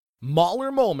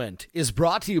Mauler Moment is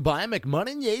brought to you by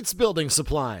McMunnin Yates Building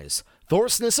Supplies,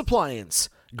 Thorsness Appliance,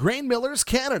 Grain Millers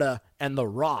Canada, and The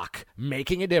Rock,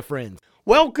 making a difference.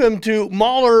 Welcome to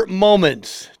Mauler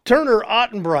Moments. Turner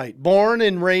Ottenbreit, born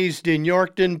and raised in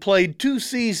Yorkton, played 2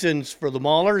 seasons for the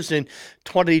Maulers in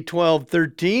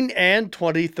 2012-13 and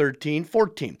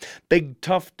 2013-14. Big,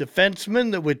 tough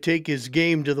defenseman that would take his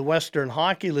game to the Western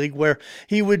Hockey League, where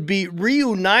he would be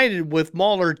reunited with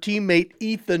Mauler teammate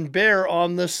Ethan Bear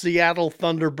on the Seattle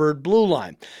Thunderbird blue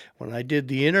line. When I did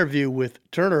the interview with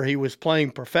Turner, he was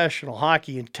playing professional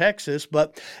hockey in Texas,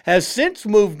 but has since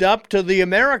moved up to the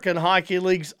American Hockey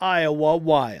League's Iowa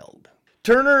Wild.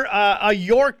 Turner, a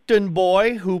Yorkton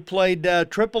boy who played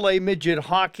AAA midget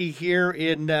hockey here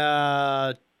in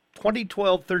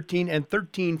 2012-13 and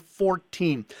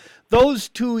 13-14. Those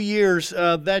 2 years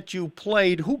that you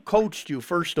played, who coached you,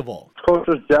 first of all? Coach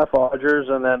was Jeff Odgers,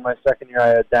 and then my second year I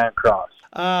had Dan Cross.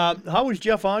 How was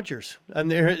Jeff Odgers?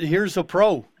 And here's a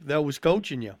pro that was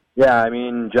coaching you. Yeah, I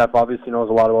mean, Jeff obviously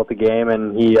knows a lot about the game,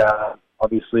 and he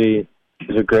obviously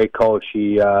is a great coach.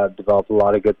 He developed a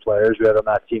lot of good players we had on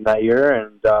that team that year,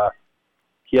 and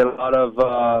he had a lot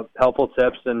of helpful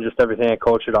tips and just everything a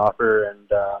coach would offer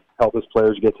and help his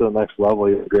players get to the next level.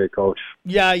 He's a great coach.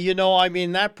 Yeah, I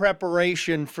mean, that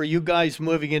preparation for you guys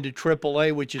moving into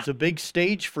AAA, which is a big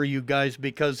stage for you guys,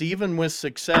 because even with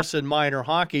success in minor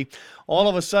hockey, all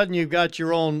of a sudden you've got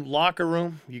your own locker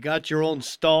room, you got your own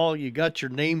stall, you got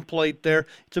your nameplate there.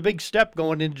 It's a big step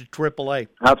going into AAA.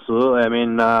 Absolutely. I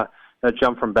mean, that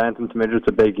jump from Bantam to midget's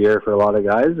a big year for a lot of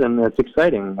guys, and it's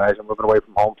exciting. Guys are moving away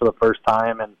from home for the first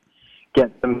time and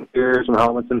getting some gear, some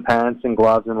helmets and pants and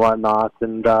gloves and whatnot,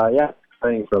 and it's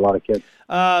exciting for a lot of kids.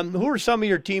 Who are some of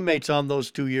your teammates on those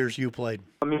 2 years you played?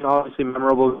 I mean, obviously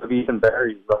memorable of Ethan Bear.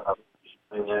 He's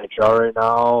in the NHL right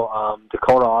now.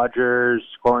 Dakota Odgers,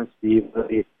 Corin Steve.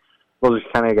 Those are the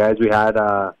kind of guys we had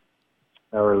that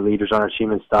were leaders on our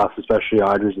team and stuff, especially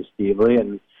Odgers and Stevely,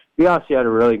 and we also had a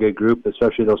really good group,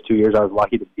 especially those 2 years. I was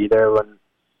lucky to be there when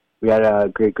we had a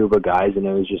great group of guys, and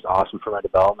it was just awesome for my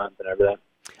development and everything.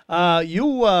 You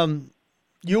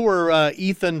were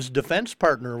Ethan's defense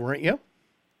partner, weren't you?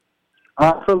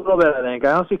 For a little bit, I think.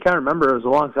 I honestly can't remember. It was a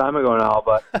long time ago now,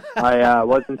 but I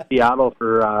was in Seattle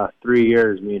for 3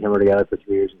 years. Me and him were together for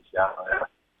 3 years in Seattle.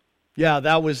 Yeah,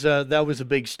 that was a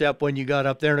big step when you got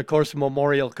up there, and of course the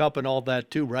Memorial Cup and all that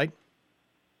too, right?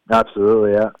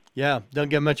 Absolutely, yeah. Yeah, don't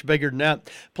get much bigger than that,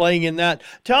 playing in that.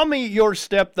 Tell me your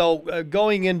step, though,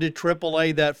 going into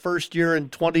AAA that first year in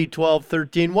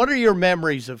 2012-13. What are your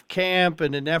memories of camp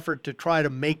and an effort to try to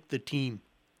make the team?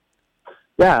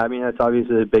 Yeah, I mean, it's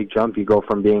obviously a big jump. You go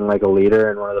from being like a leader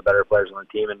and one of the better players on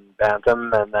the team in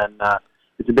Bantam, and then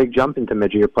it's a big jump into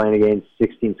midget. You're playing against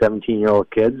 16,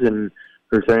 17-year-old kids and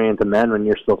returning into men when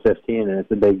you're still 15, and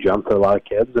it's a big jump for a lot of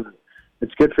kids, and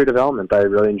it's good for development. I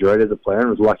really enjoyed it as a player and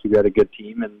was lucky we had a good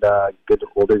team and good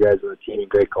older guys on the team and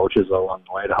great coaches along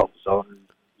the way to help us out. And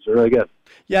it was really good.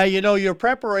 Yeah, your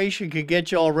preparation can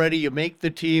get you all ready. You make the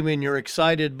team and you're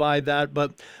excited by that.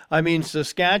 But, I mean,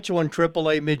 Saskatchewan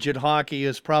AAA midget hockey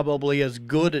is probably as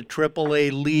good a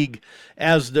AAA league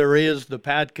as there is. The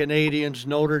Pat Canadians,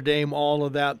 Notre Dame, all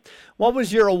of that. What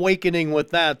was your awakening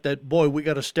with that, boy, we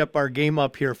got to step our game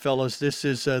up here, fellas. This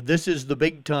is the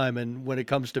big time and when it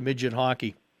comes to midget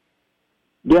hockey?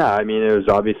 Yeah, I mean, it was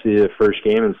obviously the first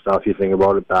game and stuff. You think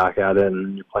about it back at it,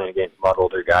 and you're playing against a lot of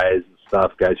older guys and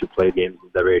stuff, guys who played games in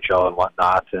WHL and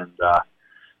whatnot. And,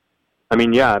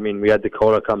 we had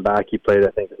Dakota come back. He played,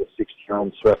 I think, as a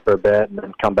 16-year-old Swift for a bit, and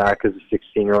then come back as a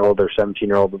 16-year-old or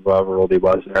 17-year-old, whoever old he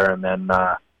was there. And then,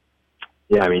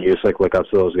 you just, look up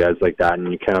to those guys like that,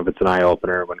 and it's an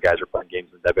eye-opener when guys are playing games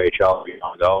in WHL. You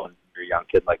don't go, and you're a young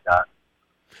kid like that.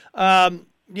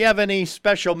 Do you have any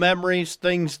special memories,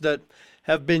 things that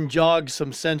have been jogged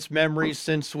some sense memories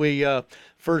since we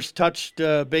first touched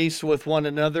base with one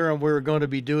another and we were going to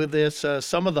be doing this?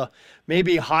 Some of the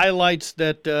maybe highlights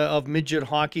that of midget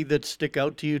hockey that stick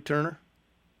out to you, Turner?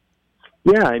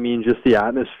 Yeah, I mean, just the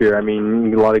atmosphere. I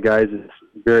mean, a lot of guys, it's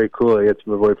very cool. They get to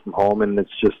move away from home, and it's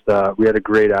just we had a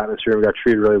great atmosphere. We got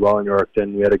treated really well in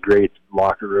Yorkton. We had a great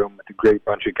locker room with a great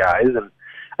bunch of guys, and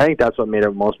I think that's what made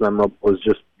it most memorable was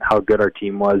just how good our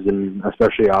team was, and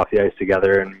especially off the ice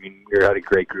together. And I mean, we had a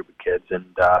great group of kids. And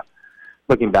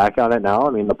looking back on it now,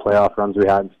 I mean, the playoff runs we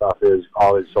had and stuff is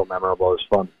always so memorable. It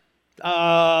was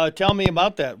fun. Tell me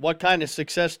about that. What kind of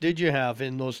success did you have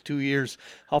in those 2 years?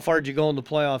 How far did you go in the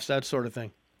playoffs? That sort of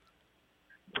thing.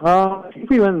 I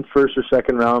think we went first or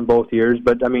second round both years,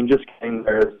 but I mean, just getting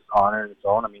there is an honor in its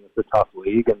own. I mean, it's a tough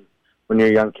league, and when you're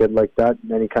a young kid like that,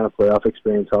 any kind of playoff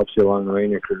experience helps you along the way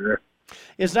in your career.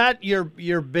 Is that your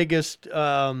biggest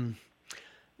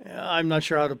I'm not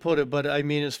sure how to put it, but I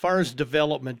mean, as far as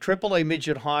development, AAA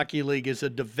Midget Hockey League is a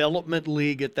development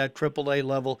league at that AAA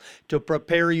level to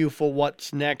prepare you for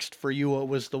what's next for you. It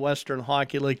was the Western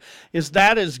Hockey League. Is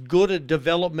that as good a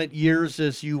development years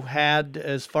as you had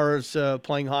as far as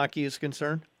playing hockey is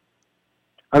concerned?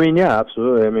 I mean, yeah,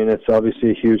 absolutely. I mean, it's obviously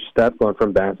a huge step going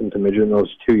from Bantam to Midget in those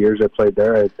 2 years I played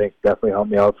there. I think definitely helped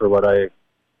me out for what I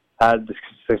had,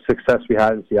 the success we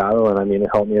had in Seattle, and I mean, it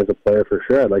helped me as a player for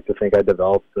sure. I'd like to think I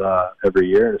developed every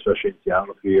year, and especially in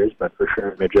Seattle a few years, but for sure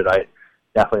in Midget,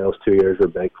 definitely those 2 years were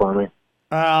big for me.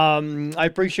 I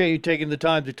appreciate you taking the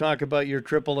time to talk about your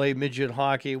AAA midget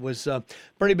hockey. It was a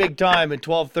pretty big time in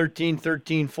 12-13,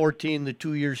 13-14, the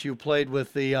 2 years you played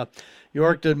with the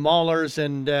Yorkton Maulers,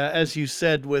 and as you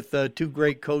said, with two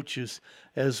great coaches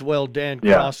as well, Dan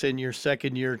Cross in your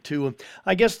second year too.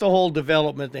 I guess the whole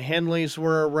development, the Henleys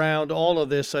were around, all of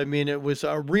this, I mean, it was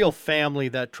a real family,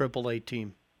 that AAA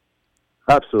team.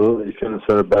 Absolutely. You couldn't have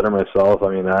said it better myself. I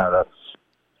mean,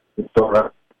 it's so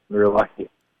right. We're lucky.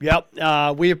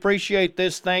 Yep. We appreciate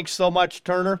this. Thanks so much,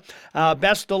 Turner.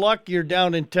 Best of luck. You're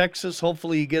down in Texas.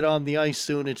 Hopefully you get on the ice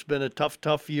soon. It's been a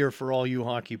tough year for all you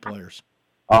hockey players.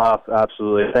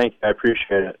 Absolutely. Thank you. I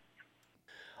appreciate it.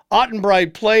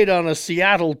 Ottenbreit played on a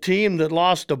Seattle team that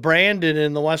lost to Brandon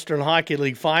in the Western Hockey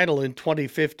League final in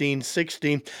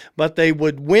 2015-16, but they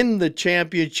would win the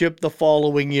championship the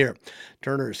following year.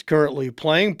 Turner is currently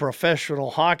playing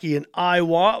professional hockey in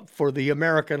Iowa for the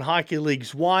American Hockey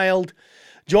League's Wild.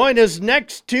 Join us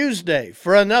next Tuesday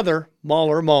for another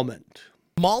Mauler Moment.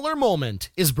 Mauler Moment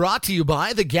is brought to you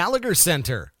by the Gallagher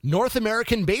Center, North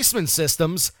American Basement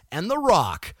Systems, and The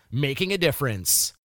Rock, making a difference.